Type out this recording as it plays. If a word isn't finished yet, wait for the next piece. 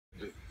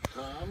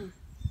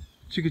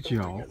这个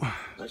角，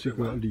这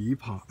个篱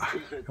笆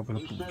要把它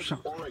补上，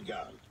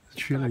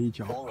缺了一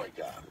角。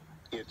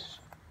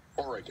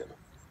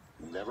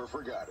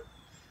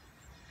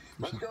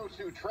Let's go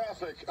to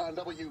traffic on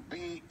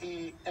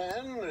WBEN.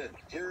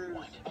 Here's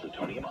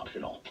plutonium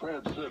optional.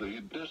 Tread City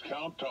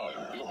Discount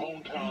Tire. Your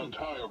hometown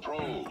tire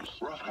pros.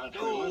 Rough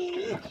country lift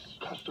kits.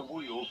 Custom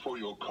wheels for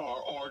your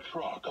car or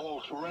truck.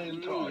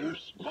 All-terrain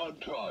tires. Mud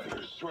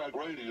tires. Drag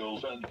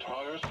radials and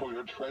tires for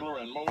your trailer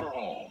and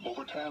motorhome.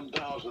 Over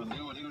 10,000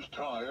 new and used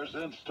tires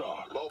in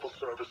stock. Mobile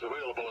service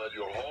available at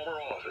your home or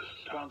office.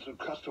 Tons of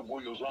custom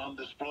wheels on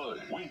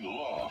display. We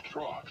love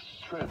trucks.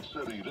 Tread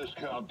City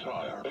Discount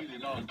Tire.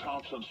 89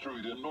 Thompson Street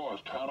in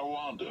North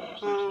Tonawanda.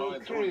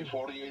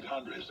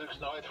 693-4800.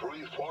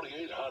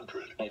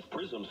 693-4800. At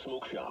Prism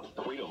Smoke Shop,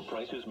 Kratom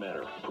prices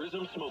matter.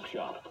 Prism Smoke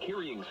Shop,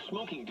 carrying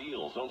smoking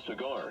deals on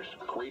cigars.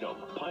 Kratom,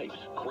 pipes,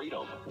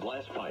 Kratom,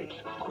 glass pipes,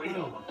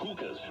 Kratom,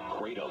 hookahs,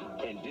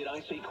 Kratom. And did I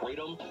say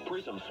Kratom?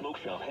 Prism Smoke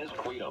Shop has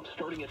Kratom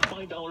starting at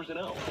 $5 an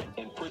ounce.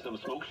 And Prism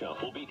Smoke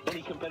Shop will beat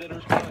any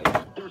competitor's price.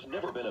 There's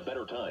never been a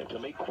better time to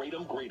make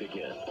Kratom great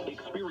again.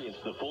 Experience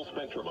the full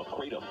spectrum of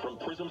Kratom from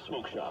Prism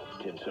Smoke Shop,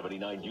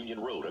 1079 Union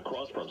Road,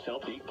 across from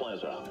Southgate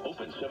Plaza.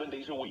 Open 7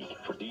 days a week.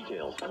 For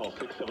details, call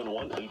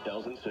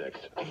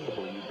 671-8006.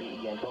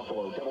 WBEN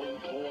Buffalo,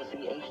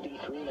 WKSE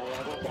HD3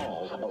 Niagara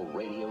Falls, a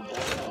radio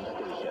dial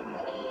station.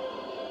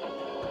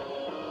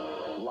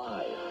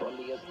 Live from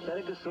the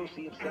Aesthetic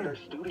Associates Center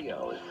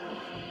studios.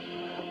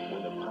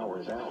 When the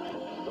power's out,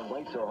 the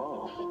lights are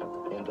off,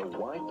 and the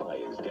Wi-Fi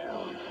is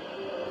down.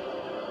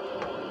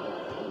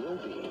 We'll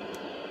be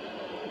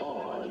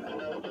on.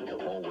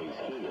 Always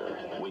here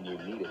when you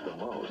need it the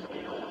most.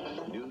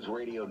 News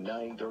Radio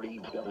 930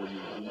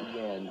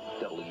 WBEN,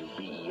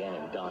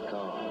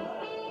 WBEN.com.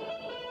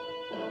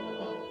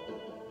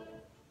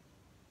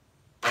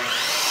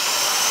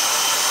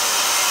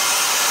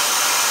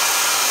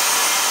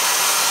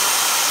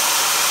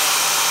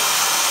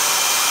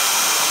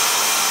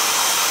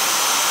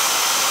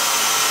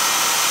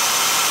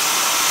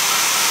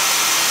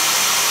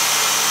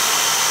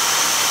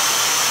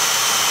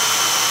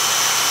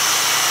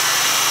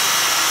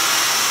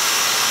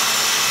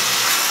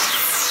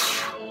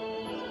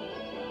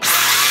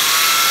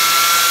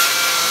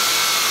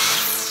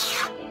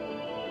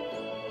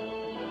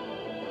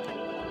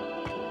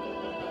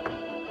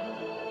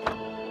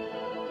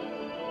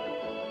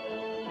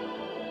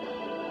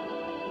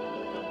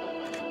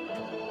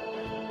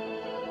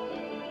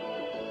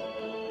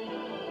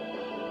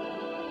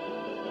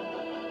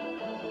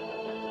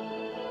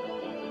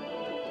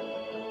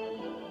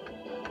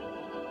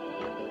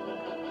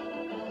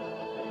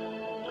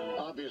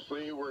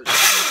 Obviously, we're going to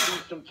see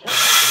some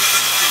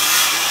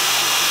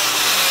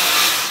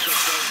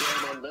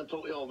program on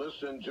mental illness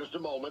in just a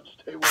moment.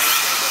 Stay with us.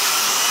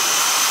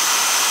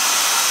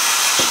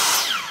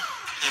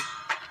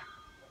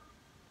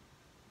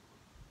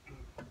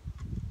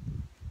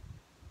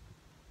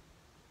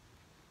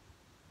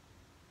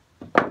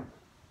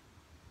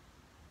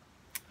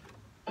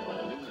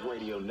 News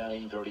Radio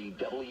 930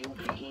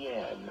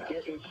 WBEN.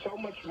 There is so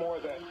much more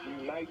that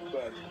unites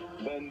us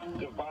than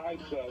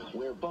divides us.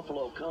 Where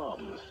Buffalo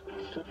comes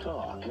to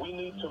talk. We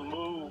need to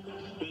move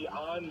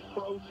beyond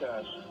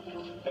protest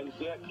and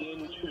get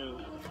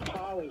into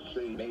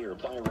policy. Mayor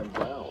Byron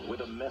Brown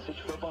with a message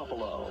for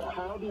Buffalo.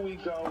 How do we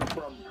go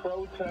from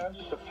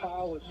protest to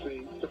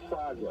policy to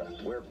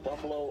progress? Where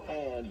Buffalo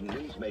and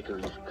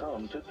newsmakers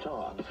come to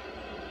talk.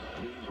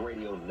 News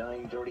Radio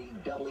 930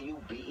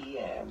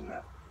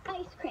 WBEN.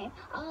 Ice cream.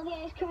 All the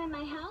ice cream in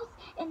my house,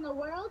 in the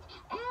world,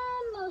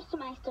 and most of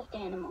my stuffed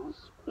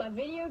animals. My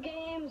video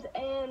games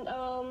and, their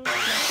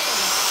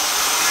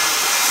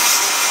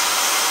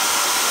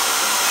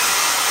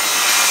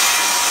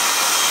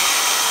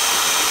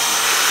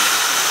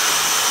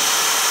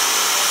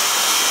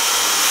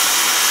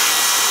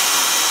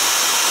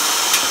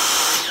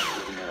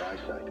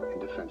eyesight in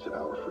defense of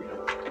our freedom.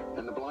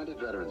 And the Blinded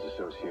Veterans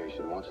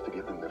Association wants to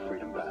give them their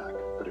freedom back,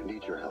 but it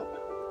needs your help.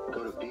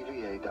 Go to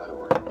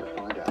bva.org to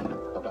find out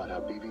about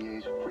how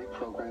BVA's free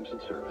programs and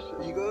services,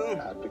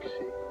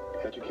 advocacy,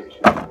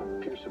 education,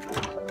 peer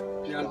support,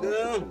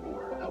 scholarships, and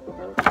more help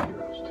American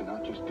heroes to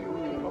not just deal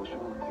with the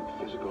emotional and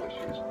physical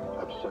issues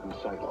of sudden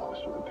sight loss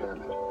or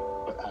impairment,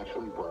 but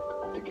actually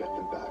work to get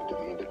them back to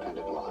the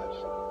independent lives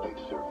they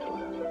deserve to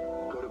live.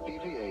 Go to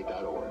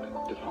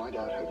bva.org to find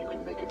out how you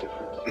can make a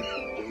difference.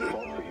 They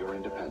fought for your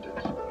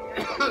independence. By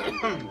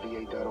going to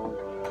bva.org,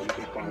 you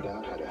can find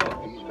out how to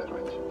help these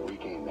veterans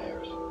regain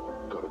theirs.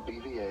 Go to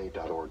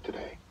bva.org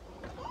today.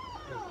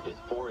 It's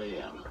 4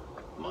 a.m.,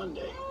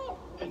 Monday,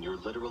 and you're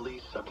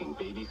literally sucking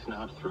baby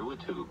snot through a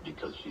tube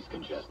because she's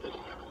congested.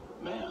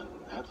 Man,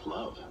 that's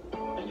love.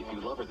 And if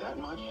you love her that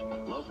much,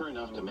 love her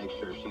enough to make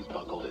sure she's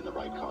buckled in the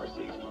right car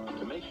seat.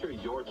 To make sure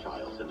your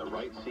child's in the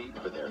right seat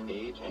for their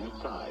age and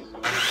size.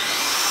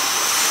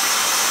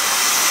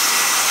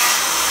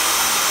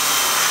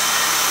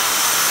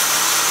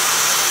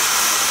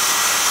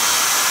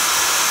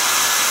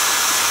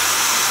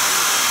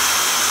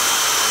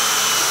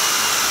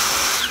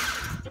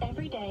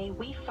 every day day,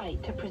 we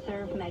fight to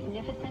preserve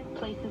magnificent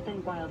places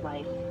and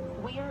wildlife.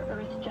 We are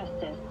Earth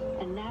Justice,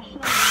 a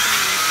national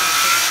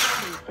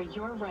fighting for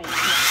your right to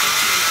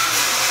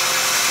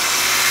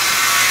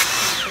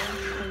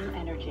clean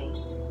energy.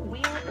 We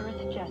are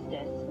Earth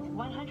Justice,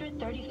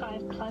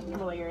 135 plus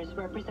lawyers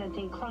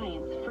representing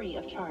clients free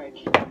of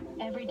charge.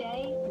 Every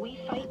day, we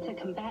fight to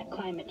combat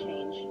climate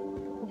change.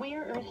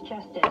 We're Earth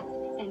Justice,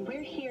 and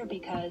we're here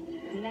because,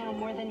 now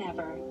more than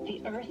ever,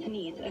 the Earth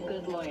needs a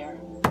good lawyer.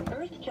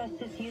 Earth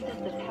Justice uses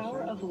the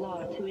power of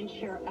law to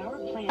ensure our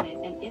planet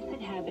and its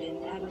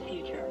inhabitants have a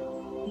future.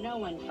 No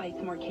one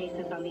fights more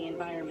cases on the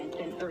environment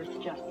than Earth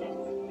Justice.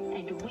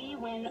 And we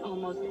win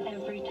almost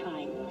every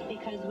time,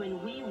 because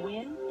when we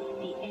win,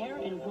 the air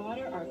and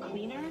water are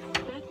cleaner,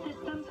 food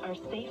systems are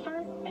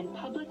safer, and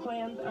public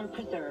lands are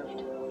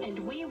preserved. And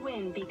we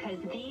win because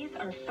these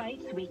are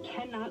fights we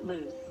cannot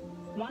lose.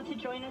 Want to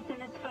join us in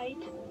this fight?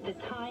 The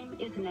time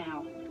is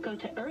now. Go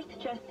to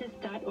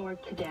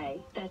earthjustice.org today.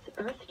 That's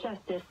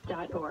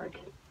earthjustice.org.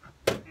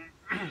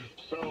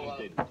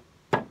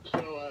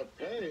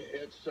 Hey,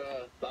 it's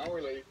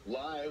Bowerly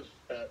live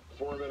at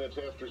 4 minutes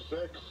after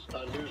 6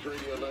 on News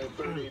Radio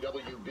 930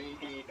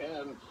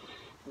 WBEN.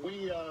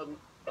 We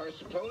are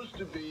supposed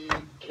to be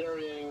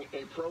carrying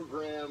a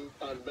program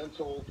on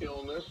mental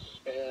illness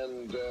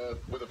and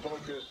with a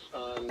focus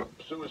on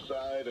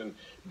suicide and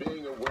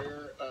being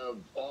aware of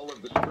all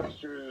of the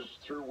stressors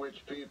through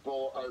which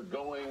people are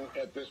going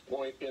at this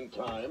point in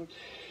time.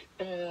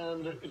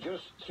 And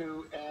just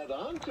to add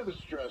on to the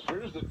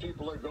stressors that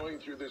people are going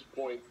through this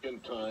point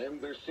in time,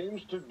 there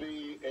seems to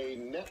be a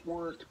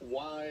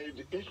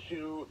network-wide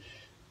issue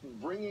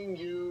bringing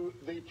you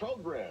the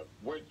program,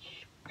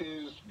 which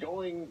is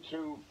going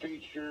to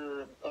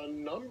feature a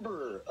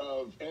number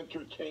of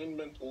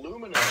entertainment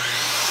luminaries.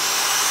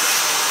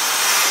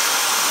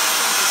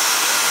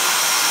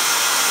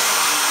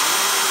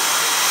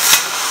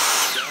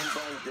 John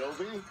Bon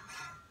Jovi,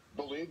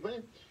 believe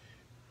me,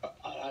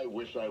 I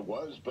wish I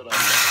was, but I'm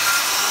not.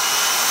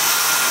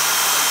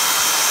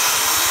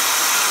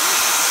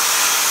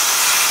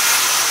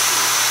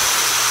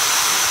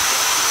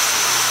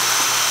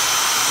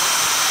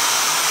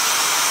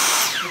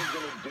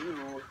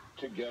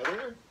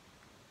 Together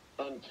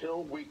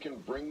until we can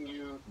bring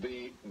you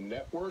the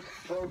network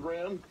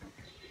program.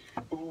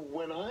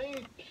 When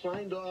I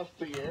signed off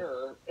the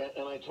air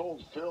and I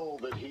told Phil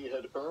that he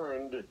had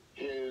earned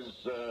his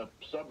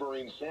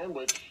submarine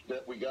sandwich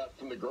that we got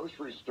from the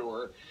grocery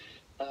store,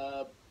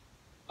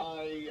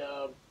 I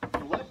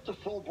left the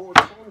full board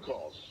phone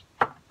calls.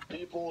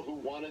 People who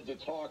wanted to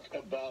talk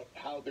about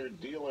how they're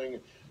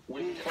dealing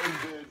with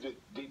COVID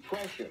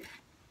depression.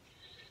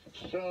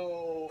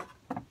 So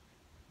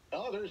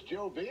there's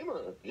Joe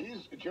Beamer.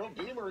 He's Joe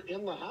Beamer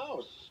in the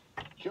house.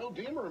 Joe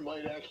Beamer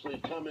might actually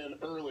come in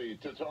early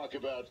to talk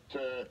about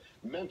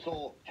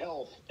mental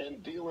health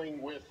and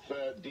dealing with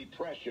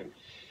depression.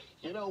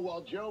 You know,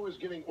 while Joe is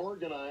getting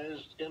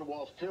organized and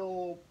while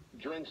Phil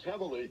drinks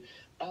heavily,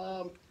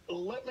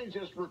 let me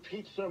just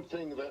repeat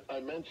something that I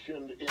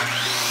mentioned in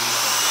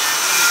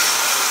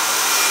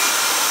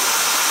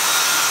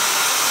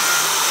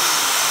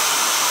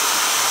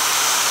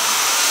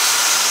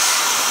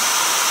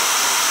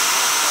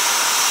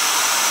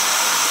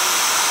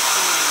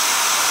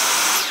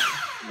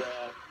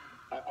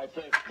I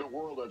think the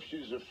world of.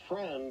 She's a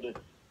friend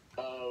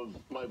of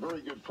my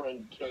very good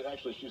friend.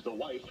 Actually, she's the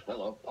wife.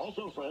 Hello,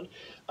 also a friend.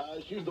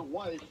 She's the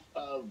wife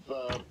of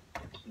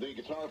the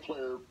guitar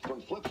player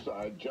from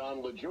Flipside,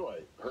 John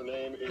LaJoy. Her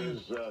name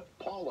is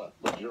Paula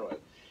LaJoy.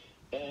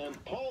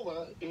 And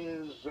Paula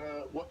is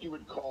what you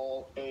would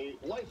call a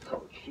life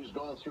coach. She's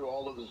gone through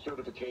all of the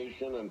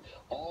certification and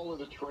all of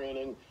the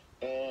training,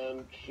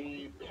 and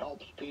she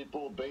helps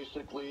people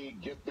basically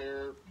get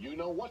their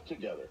you-know-what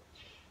together.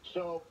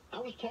 So I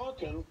was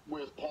talking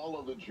with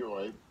Paula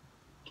LaJoy,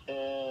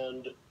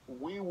 and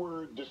we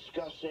were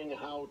discussing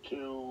how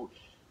to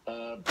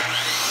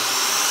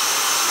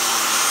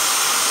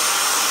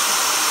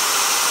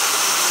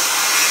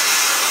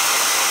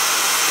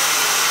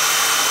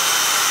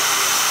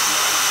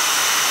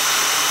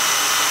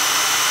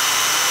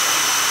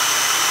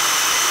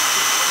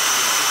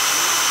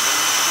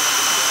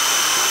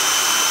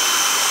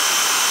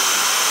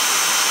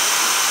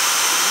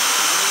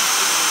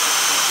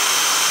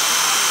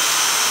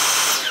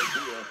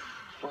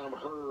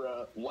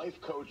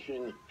life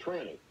coaching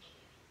training.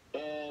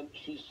 And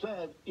she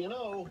said,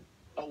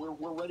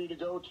 we're ready to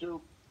go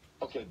to,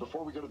 okay,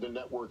 before we go to the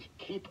network,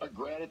 keep a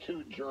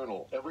gratitude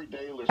journal. Every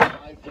day list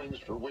 5 things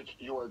for which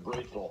you are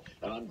grateful.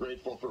 And I'm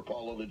grateful for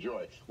Paula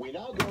LaJoy. We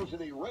now go to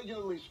the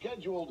regularly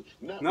scheduled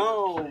network.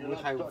 No, so you're not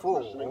stuck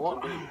listening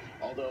to me.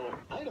 Although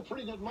I had a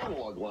pretty good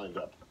monologue lined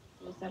up.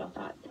 Suicidal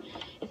thoughts.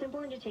 It's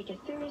important to take it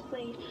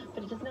seriously,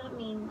 but it does not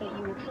mean that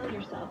you will kill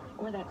yourself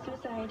or that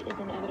suicide is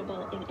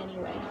inevitable in any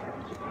way.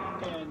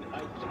 And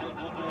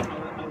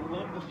I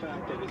love the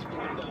fact that it's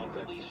pointed out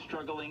that he's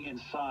struggling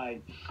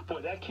inside.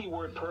 Boy, that key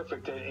word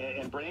perfect,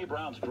 and Brene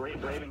Brown's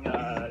daring,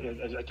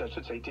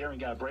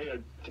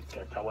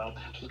 well,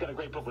 she's got a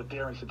great book with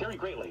daring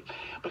greatly.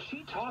 But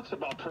she talks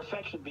about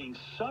perfection being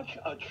such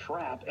a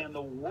trap, and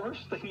the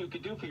worst thing you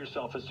could do for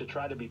yourself is to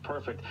try to be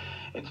perfect.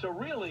 And so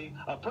really,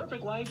 a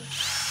perfect life,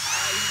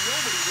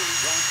 nobody really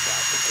wants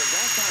that, because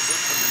that's not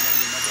good for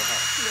your mental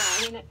health. Yeah, I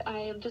mean,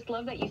 I just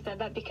love that you said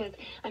that, because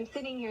I'm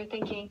sitting here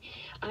thinking,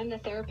 I'm the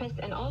therapist,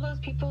 and all those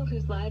people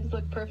whose lives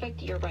look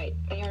perfect, you're right,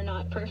 they are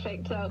not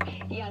perfect. So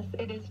yes,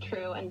 it is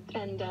true, and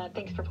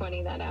thanks for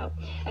pointing that out.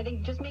 I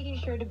think just making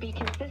sure to be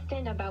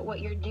consistent about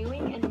what you're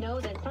doing, and know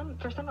that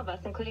for some of us,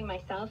 including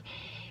myself,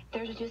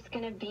 there's just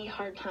going to be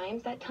hard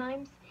times at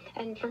times.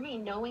 And for me,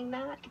 knowing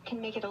that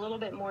can make it a little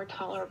bit more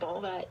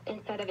tolerable, that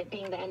instead of it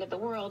being the end of the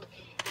world,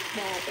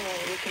 that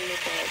we can move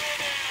forward.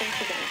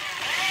 Thanks again.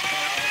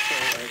 And also,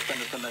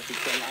 send us a message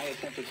saying, I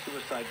attempted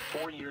suicide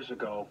 4 years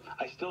ago.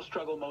 I still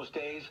struggle most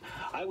days.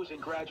 I was in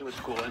graduate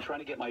school and trying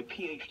to get my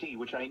PhD,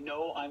 which I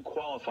know I'm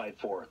qualified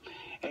for.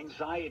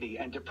 Anxiety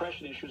and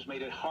depression issues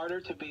made it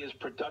harder to be as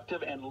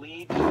productive and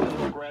lead to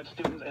fellow grad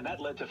students, and that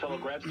led to fellow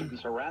grad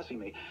students harassing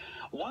me.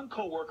 One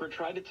coworker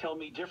tried to tell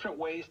me different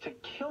ways to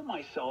kill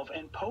myself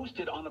and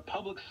posted on a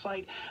public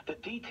site the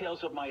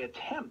details of my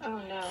attempt. Oh,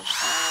 no.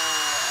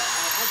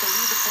 I had to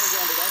leave the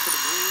program without the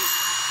degree.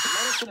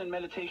 Medicine and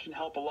meditation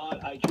help a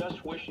lot. I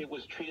just wish it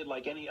was treated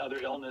like any other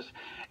illness.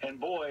 And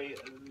boy,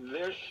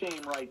 there's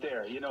shame right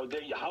there. You know,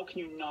 how can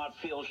you not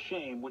feel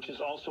shame, which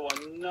is also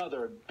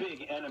another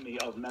big enemy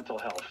of mental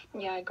health?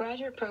 Yeah,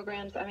 graduate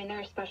programs, I mean, they're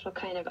a special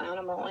kind of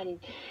animal. And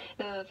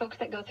the folks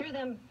that go through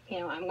them, you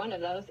know, I'm one of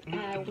those.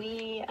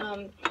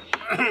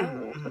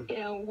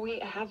 We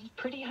have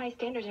pretty high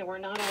standards, and we're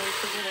not always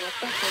forgiving,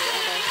 especially of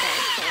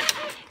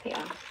ourselves. So,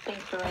 yeah,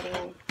 thanks for writing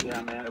in.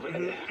 Yeah, man.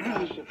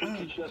 Gosh, if we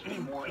could just be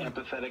more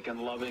empathetic and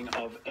loving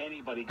of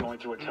anybody going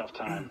through a tough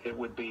time, it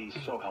would be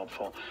so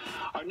helpful.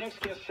 Our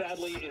next guest,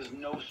 sadly, is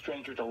no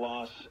stranger to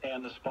loss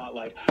and the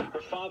spotlight.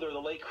 Her father, the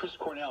late Chris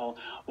Cornell,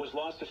 was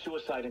lost to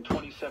suicide in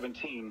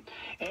 2017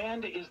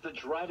 and is the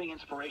driving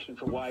inspiration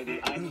for why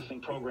the I'm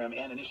Listening program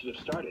and initiative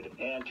started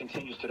and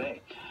continues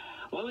today.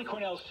 Lily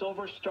Cornell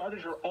Silver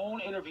started her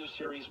own interview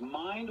series,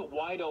 Mind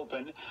Wide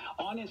Open,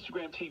 on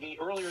Instagram TV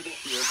earlier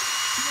this year.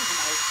 She is an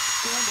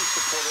outstanding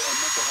supporter and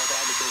mental health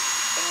advocate,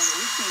 and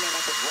recently met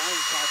up with Ryan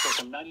Castle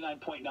from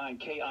 99.9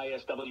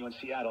 KISW in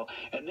Seattle,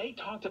 and they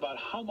talked about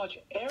how much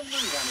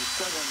everyone is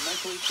struggling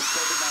mentally through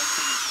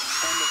COVID-19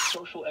 and the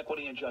social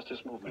equity and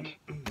justice movement.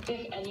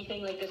 If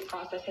anything, like, this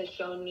process has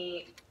shown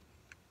me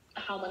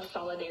how much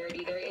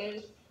solidarity there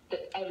is,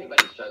 that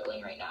everybody's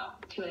struggling right now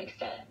to an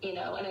extent, you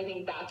know, and I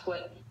think that's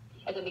what,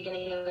 at the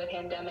beginning of the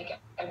pandemic,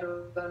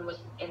 everyone was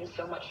in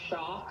so much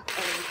shock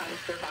and in kind of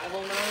survival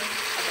mode of like,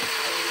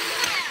 how are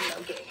we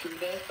gonna, get through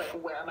this? Like,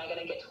 where am I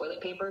gonna get toilet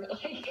paper?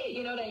 Like,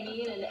 you know what I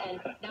mean? And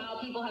now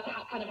people have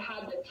kind of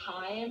had the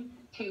time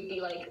to be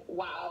like,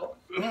 wow,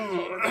 this is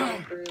what we're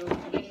going through.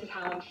 This is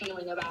how I'm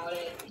feeling about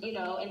it, you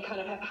know, and kind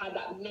of have had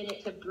that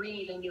minute to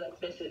breathe and be like,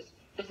 this is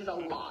a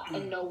lot,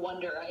 and no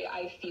wonder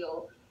I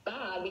feel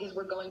bad, because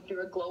we're going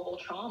through a global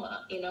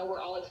trauma. You know,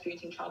 we're all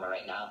experiencing trauma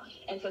right now,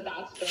 and so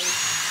that's been,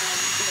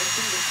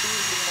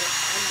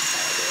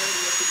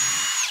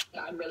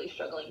 I'm really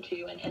struggling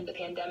too, and the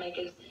pandemic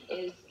is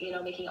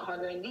making it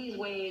harder in these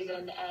ways,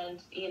 and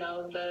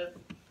the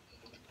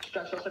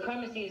structural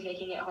supremacy is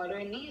making it harder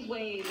in these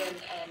ways,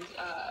 and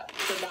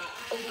so that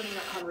opening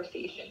that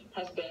conversation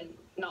has been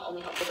not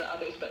only helpful to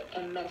others, but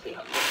immensely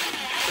helpful.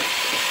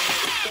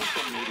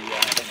 Social media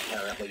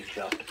inherently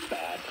just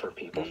bad for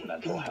people's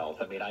mental health.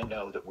 I mean, I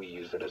know that we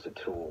use it as a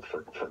tool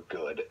for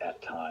good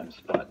at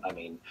times, but I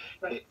mean,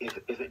 right. is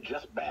it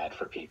just bad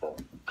for people?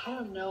 I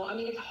don't know. I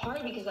mean, it's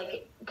hard because,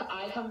 like,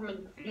 I come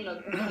from,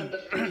 kind of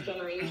the first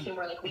generation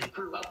where, like, we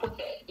grew up with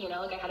it,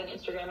 like, I had an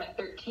Instagram at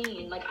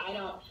 13. Like, I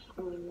don't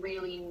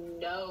really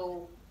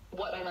know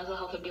what my mental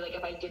health would be like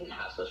if I didn't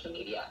have social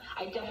media.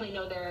 I definitely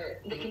know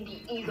they can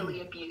be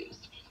easily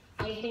abused.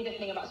 I think the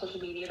thing about social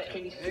media that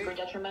can be super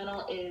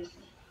detrimental is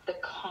the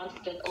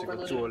constant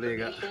overload of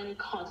information,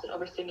 constant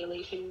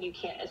overstimulation. You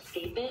can't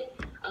escape it.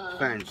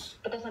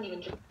 But that's not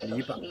even just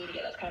social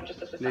media. That's kind of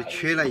just a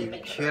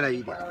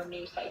society for our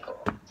news cycle.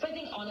 So I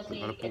think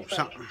honestly, it's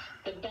like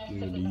the best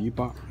of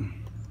the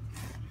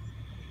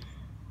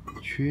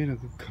缺了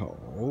个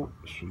口，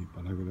所以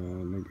把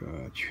那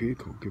个缺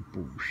口给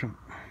补上。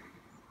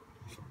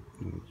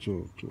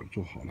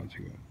做好了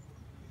这个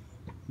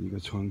一个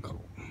窗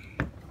口。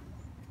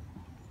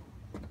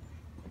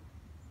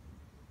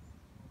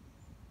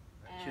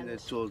现在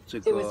做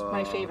这个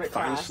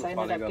房式，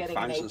把那个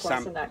房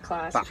式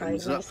板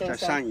子再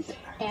上一点。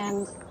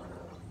And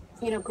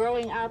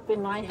growing up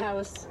in my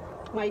house,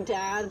 my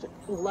dad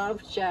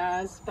loved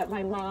jazz, but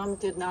my mom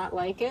did not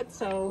like it,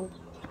 so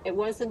it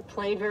wasn't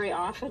played very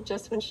often.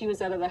 Just when she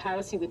was out of the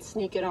house, he would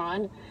sneak it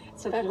on.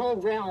 So that whole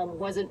realm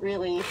wasn't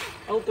really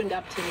opened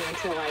up to me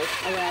until I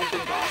arrived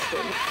in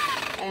Boston.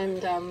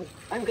 And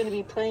I'm going to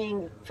be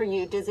playing for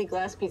you Dizzy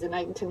Gillespie's A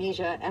Night in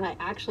Tunisia, and I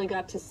actually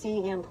got to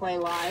see him play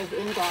live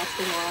in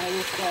Boston while I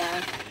was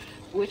there,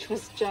 which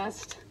was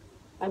just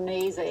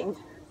amazing.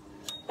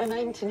 A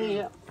Night in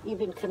Tunisia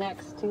even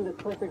connects to the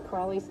Clifford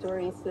Crawley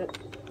stories that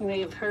you may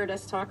have heard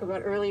us talk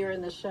about earlier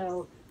in the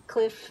show.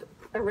 Cliff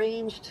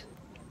arranged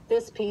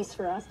this piece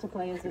for us to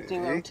play as a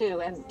duo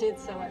too, and did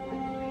so at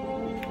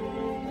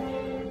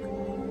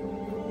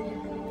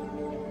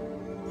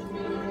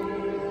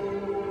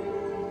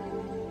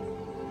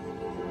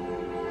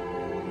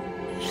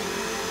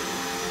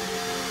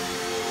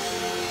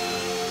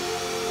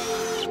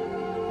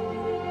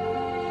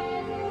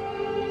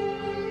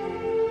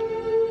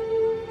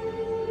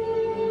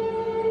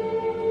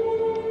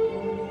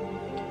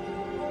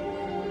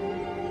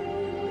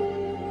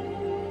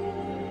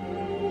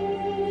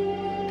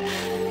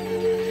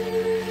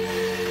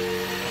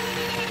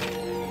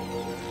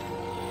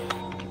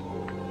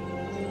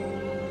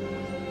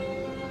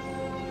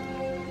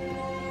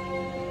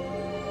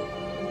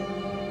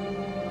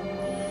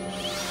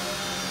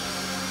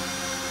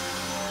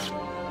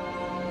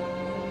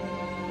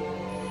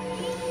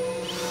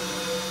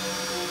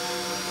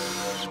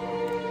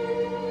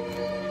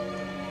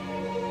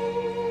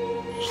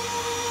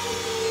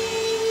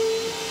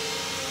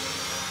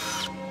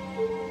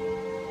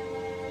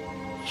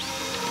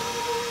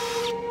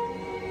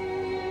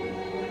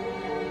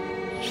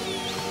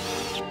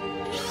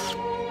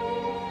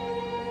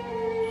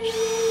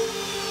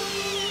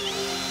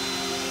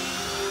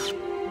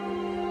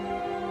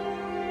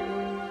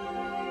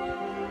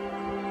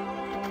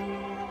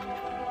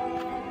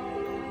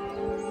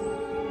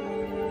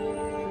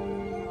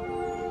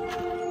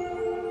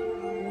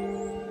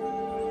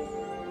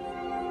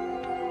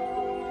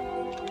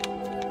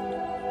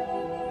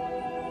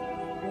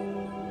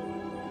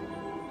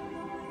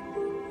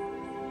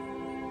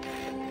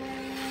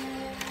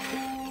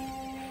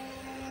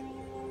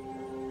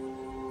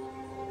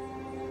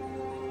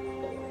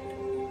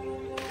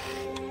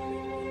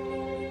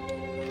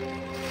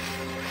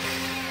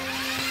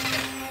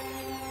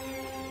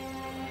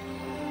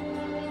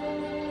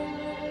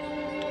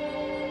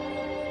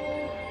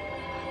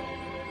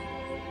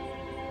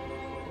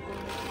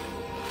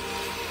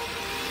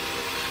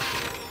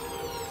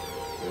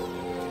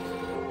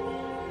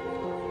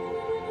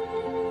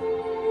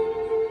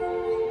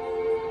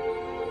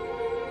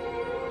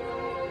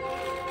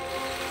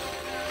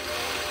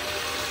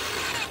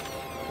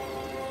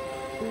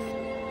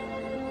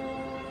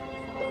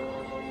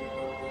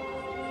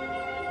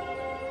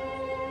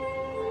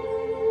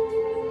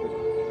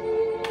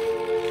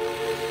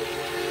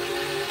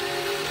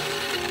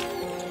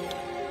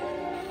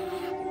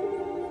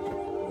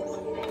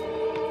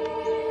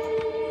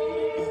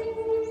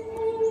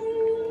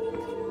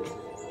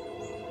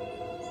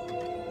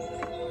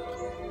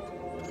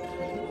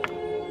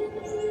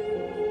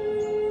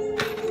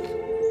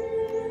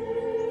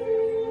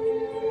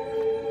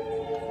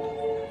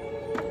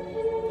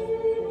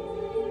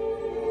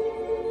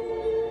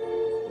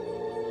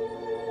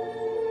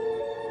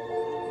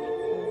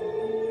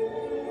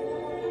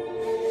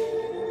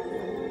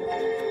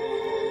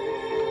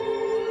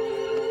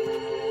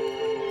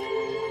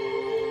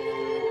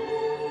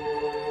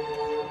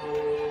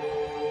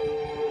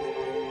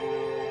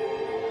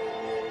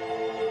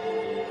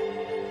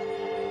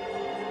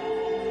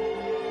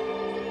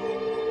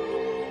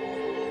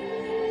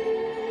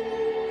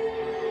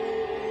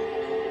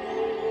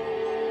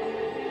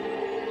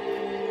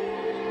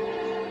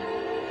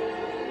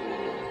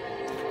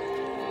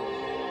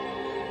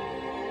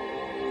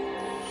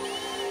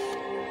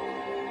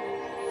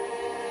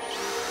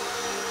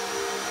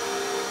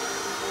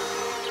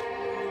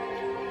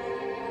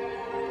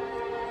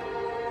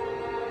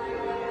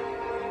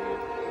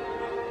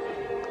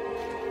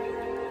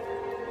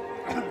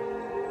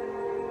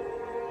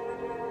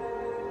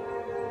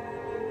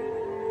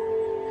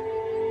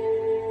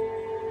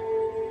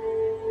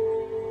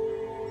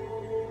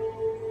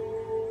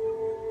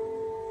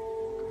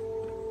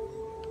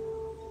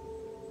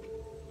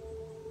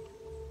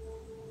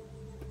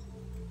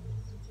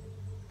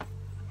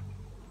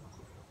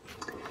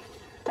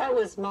That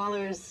was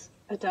Mahler's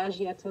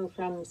Adagietto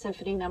from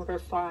Symphony No.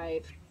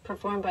 5,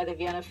 performed by the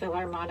Vienna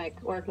Philharmonic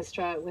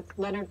Orchestra with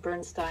Leonard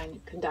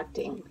Bernstein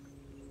conducting.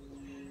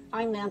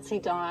 I'm Nancy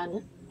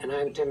Dawn. And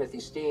I'm Timothy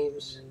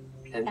Steves.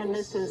 And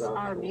this is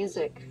Our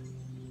Music.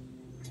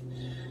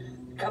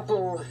 A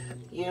couple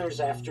years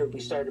after we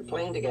started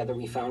playing together,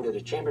 we founded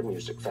a chamber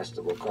music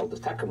festival called the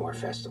Tuckamore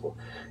Festival.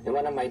 And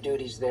one of my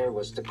duties there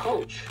was to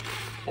coach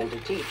and to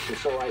teach. And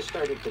so I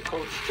started to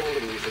coach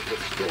chamber music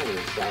with strings,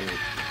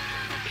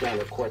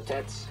 piano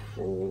quartets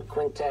and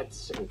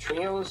quintets and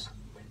trios.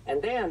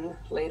 And then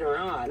later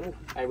on,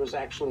 I was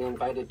actually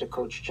invited to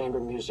coach chamber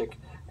music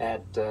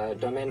at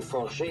Domaine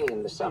Forger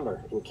in the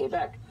summer in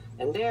Quebec.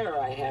 And there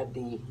I had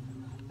the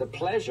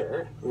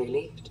pleasure,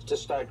 really, to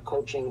start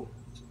coaching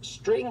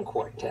string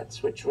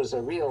quartets, which was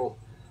a real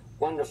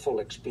wonderful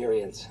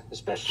experience,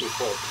 especially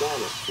for a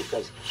pianist,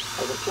 because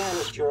as a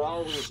pianist, you're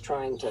always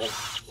trying to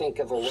think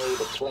of a way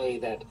to play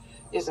that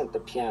isn't the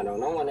piano.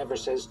 No one ever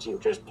says to you,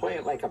 just play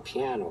it like a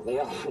piano. They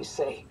always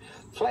say,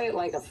 play it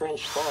like a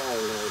French horn,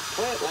 or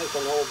play it like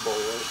an oboe,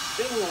 or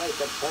sing like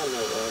a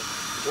tenor, or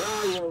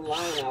draw your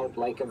line out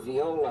like a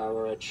viola,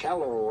 or a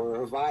cello,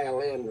 or a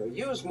violin, or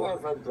use more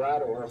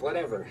vibrato, or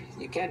whatever.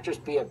 You can't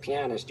just be a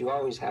pianist. You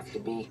always have to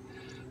be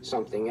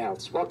something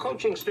else. Well,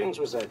 coaching strings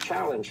was a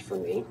challenge for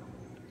me.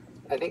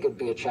 I think it'd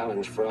be a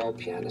challenge for all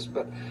pianists,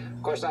 but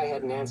of course I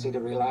had Nancy to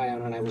rely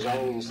on, and I was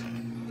always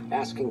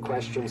asking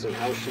questions and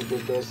how she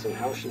did this and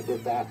how she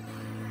did that.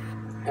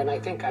 And I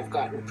think I've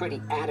gotten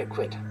pretty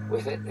adequate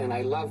with it, and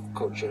I love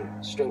coaching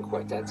string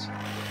quartets.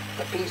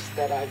 The piece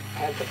that I've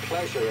had the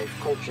pleasure of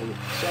coaching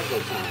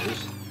several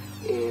times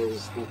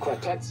is the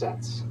Quartet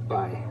Sets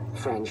by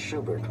Franz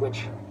Schubert,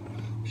 which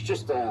is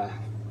just a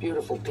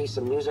beautiful piece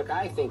of music.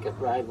 I think it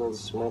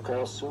rivals Mon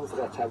Cœur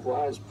s'ouvre à ta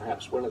voix, is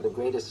perhaps one of the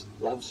greatest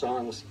love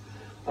songs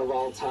of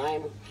all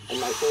time. And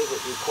my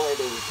favorite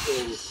recording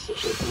is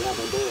the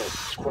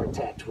Amadeus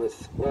Quartet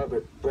with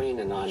Robert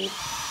Brainin on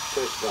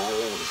first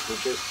violin.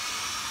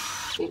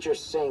 He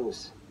just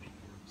sings.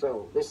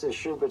 So this is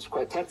Schubert's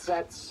Quartet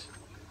Sets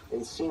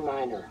in C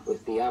minor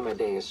with the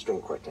Amadeus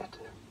String Quartet.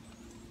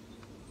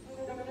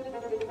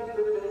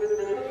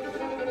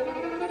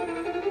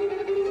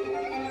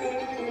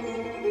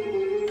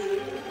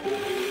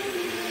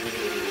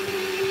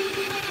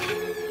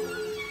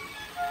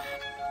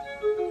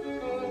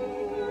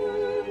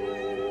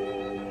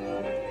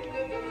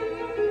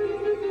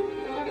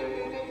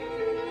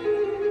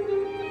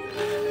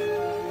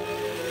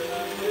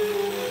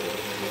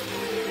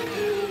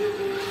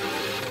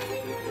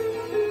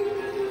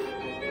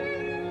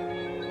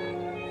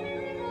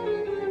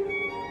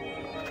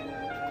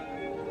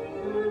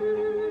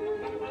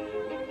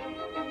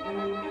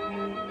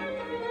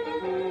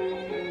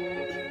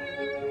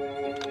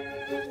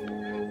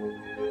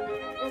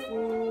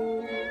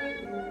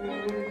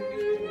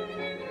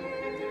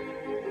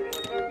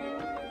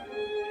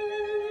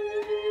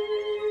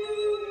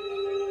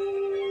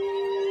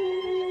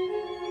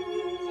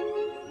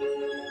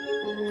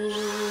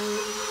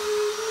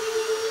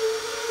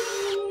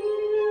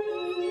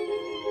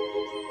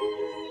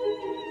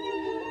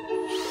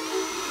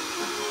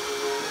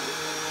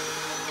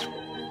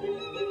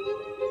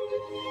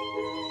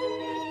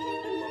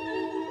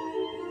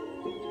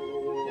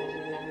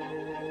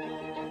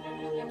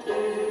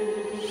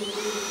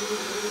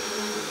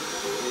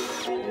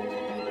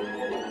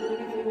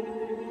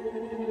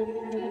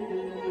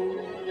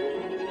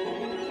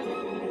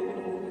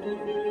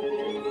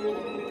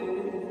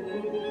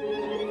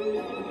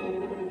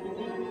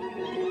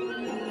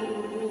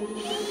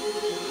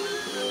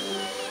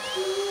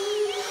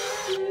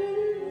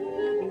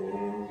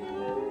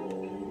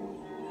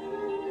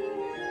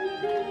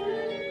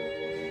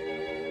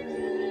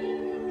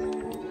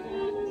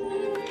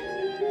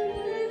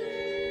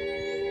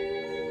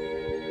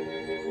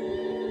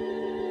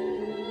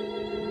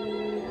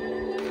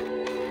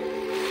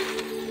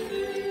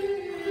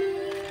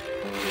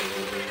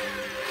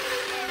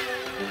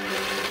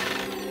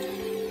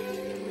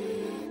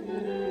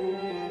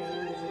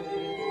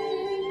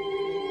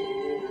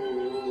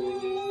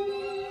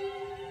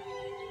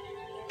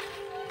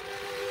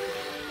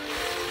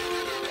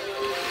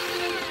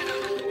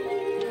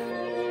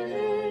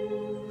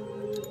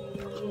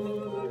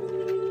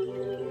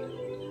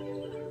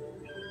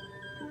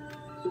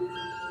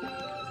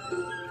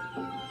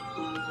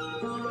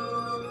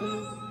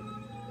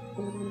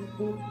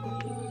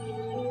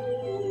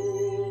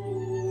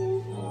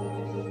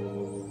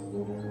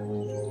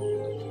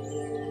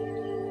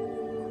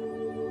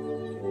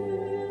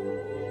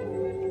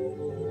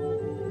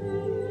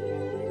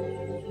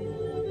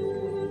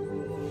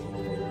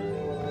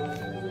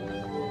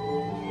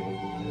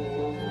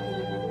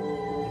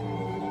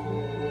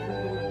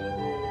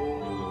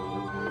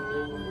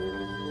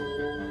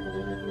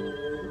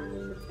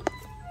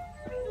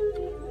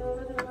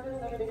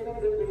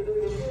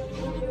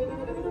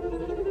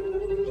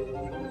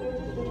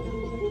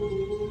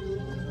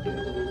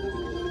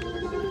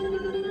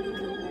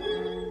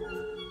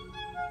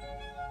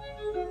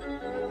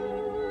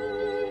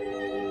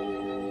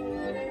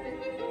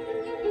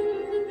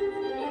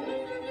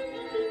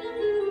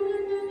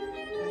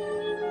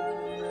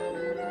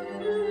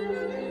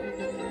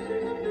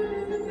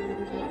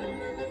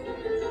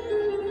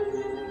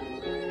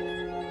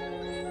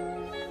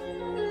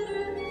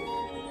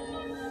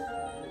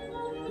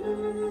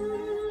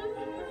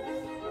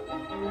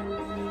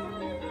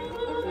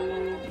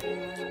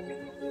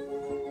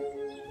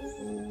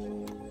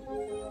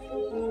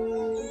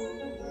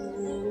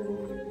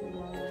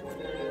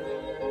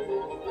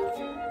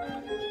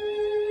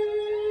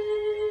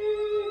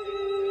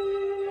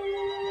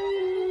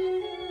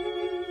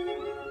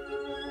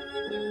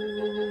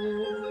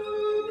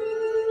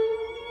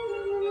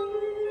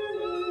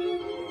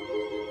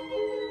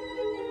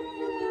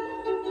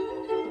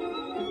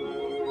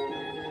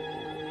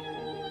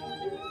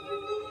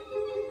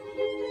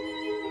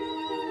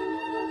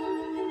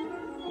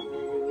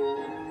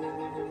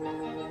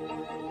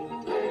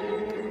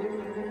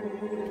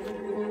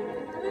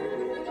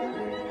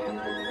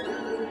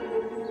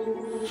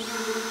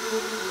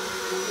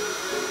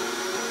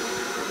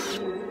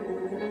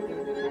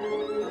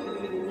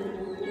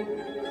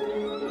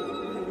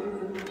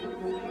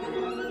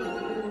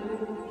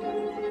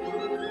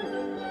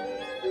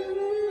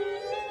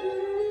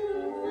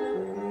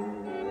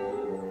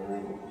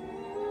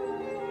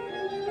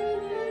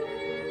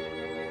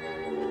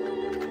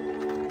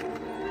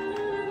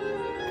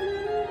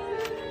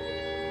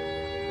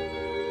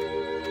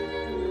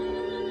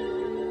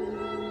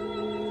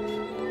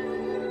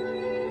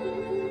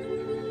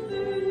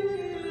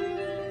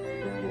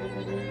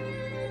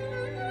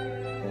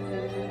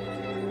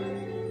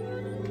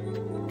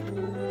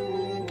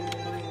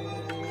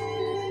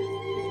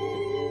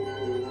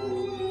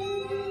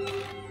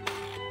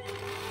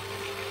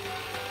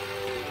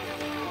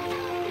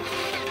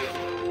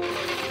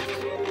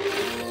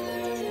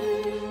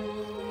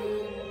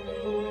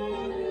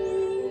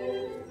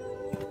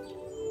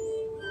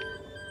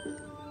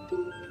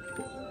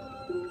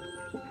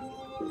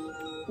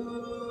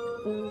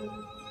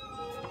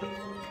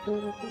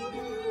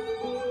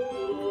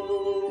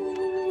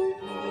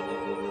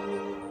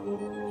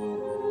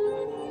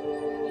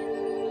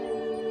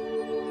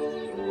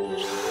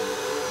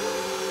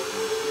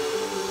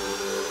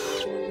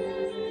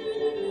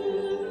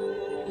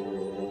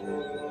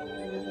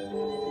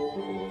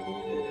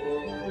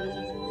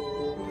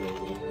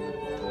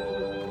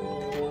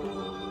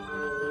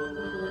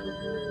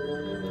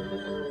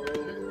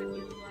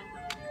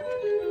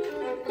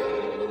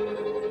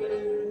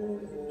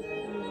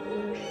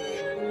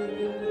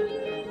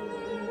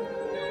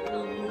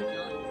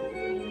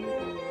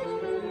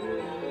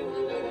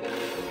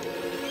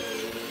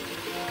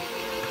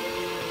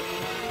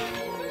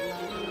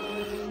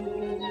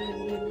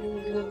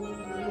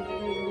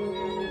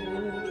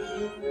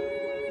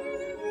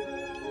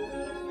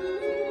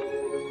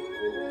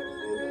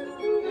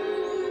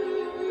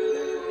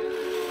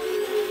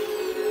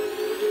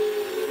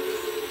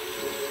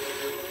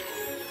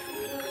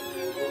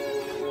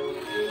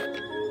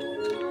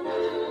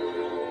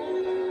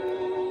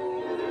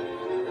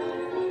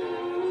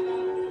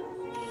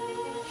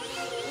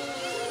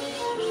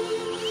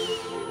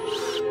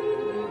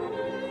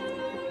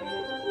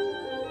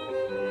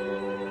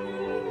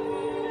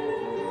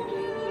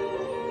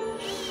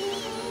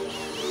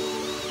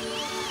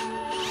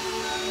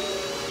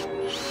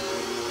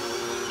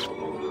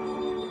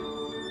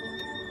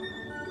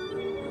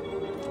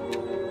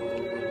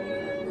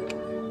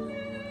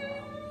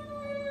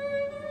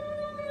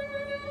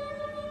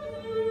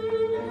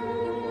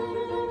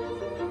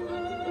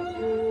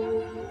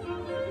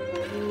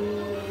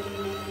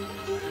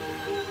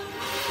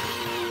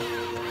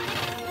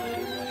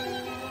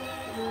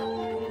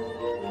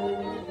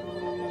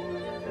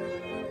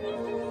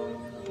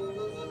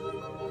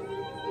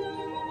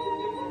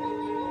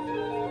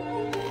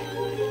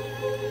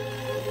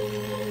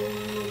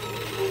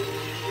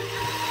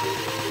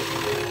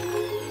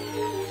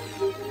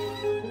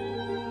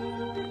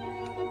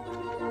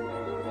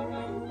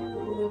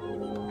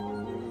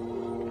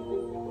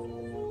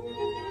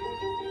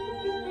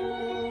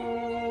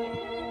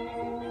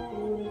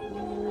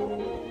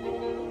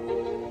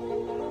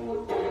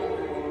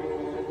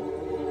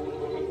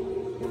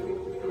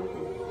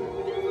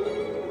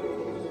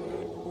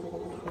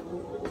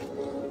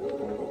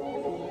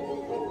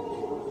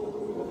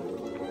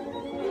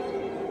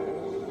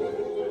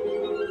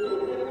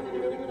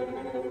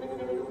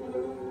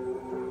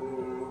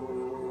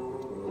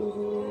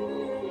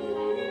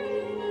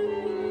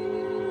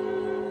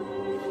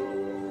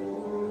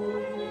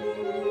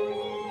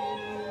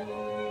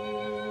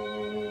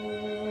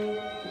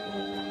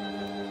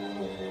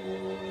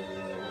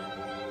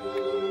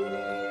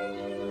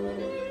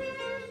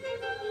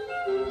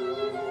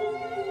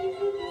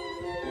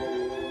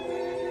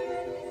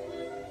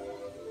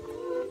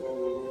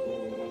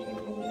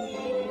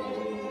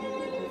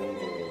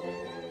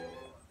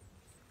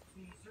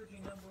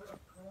 number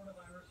of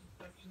coronavirus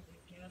infections in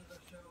Canada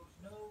shows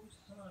no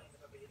sign of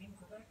abating.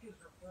 Quebec is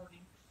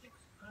reporting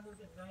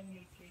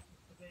 698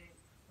 cases today.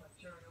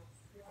 Ontario,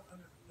 435.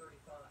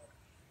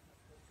 That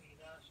puts the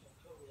national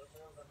total at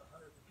more than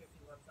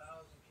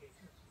 151,000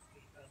 cases since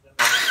the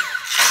pandemic.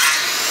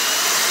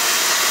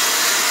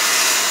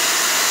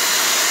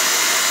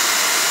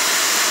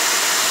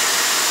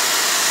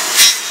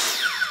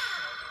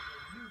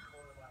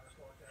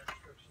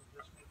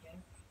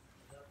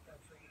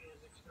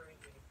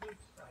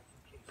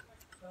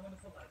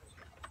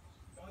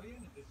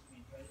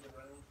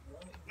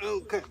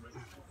 Okay.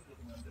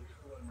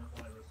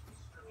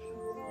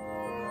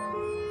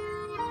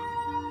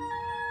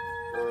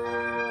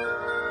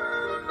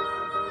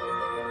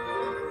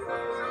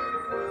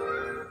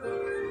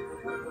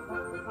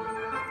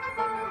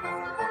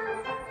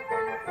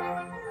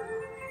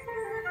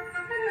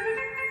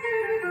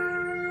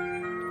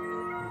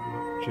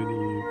这里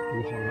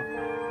铺好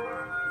了。